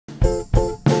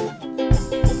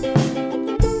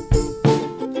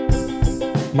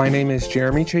My name is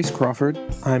Jeremy Chase Crawford.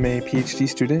 I'm a PhD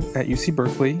student at UC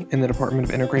Berkeley in the Department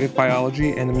of Integrative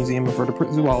Biology and the Museum of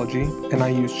Vertebrate Zoology, and I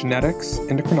use genetics,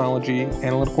 endocrinology,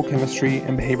 analytical chemistry,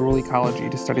 and behavioral ecology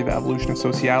to study the evolution of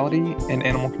sociality and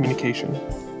animal communication.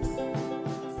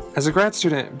 As a grad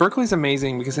student, Berkeley is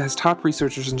amazing because it has top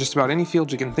researchers in just about any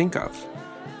field you can think of.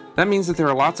 That means that there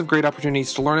are lots of great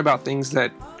opportunities to learn about things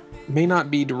that may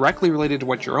not be directly related to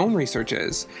what your own research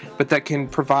is, but that can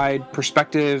provide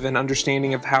perspective and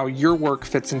understanding of how your work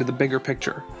fits into the bigger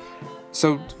picture.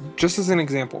 So, just as an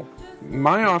example,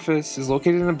 my office is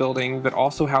located in a building that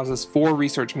also houses 4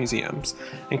 research museums,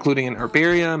 including an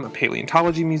herbarium, a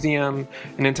paleontology museum,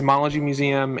 an entomology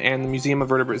museum, and the Museum of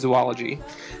Vertebrate Zoology.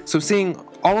 So seeing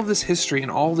all of this history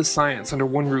and all of this science under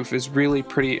one roof is really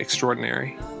pretty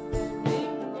extraordinary.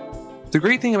 The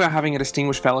great thing about having a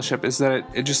distinguished fellowship is that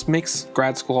it just makes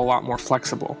grad school a lot more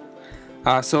flexible.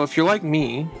 So if you're like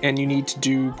me and you need to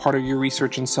do part of your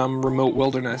research in some remote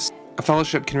wilderness, a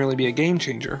fellowship can really be a game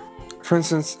changer. For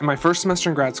instance, in my first semester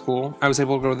in grad school, I was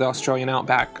able to go to the Australian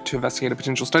outback to investigate a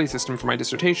potential study system for my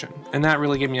dissertation, and that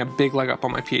really gave me a big leg up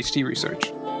on my PhD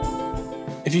research.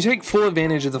 If you take full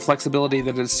advantage of the flexibility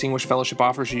that a distinguished fellowship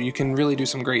offers you, you can really do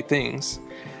some great things.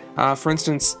 For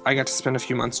instance, I got to spend a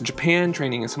few months in Japan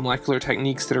training in some molecular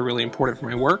techniques that are really important for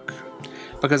my work.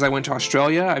 Because I went to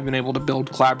Australia, I've been able to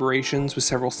build collaborations with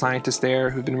several scientists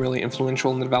there who've been really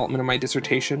influential in the development of my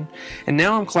dissertation. And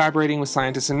now I'm collaborating with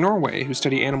scientists in Norway who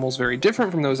study animals very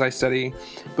different from those I study,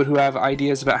 but who have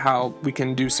ideas about how we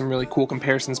can do some really cool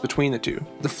comparisons between the two.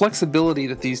 The flexibility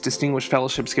that these distinguished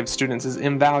fellowships give students is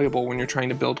invaluable when you're trying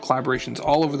to build collaborations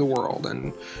all over the world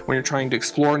and when you're trying to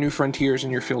explore new frontiers in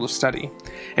your field of study.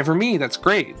 And for me, that's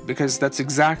great, because that's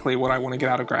exactly what I want to get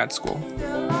out of grad school.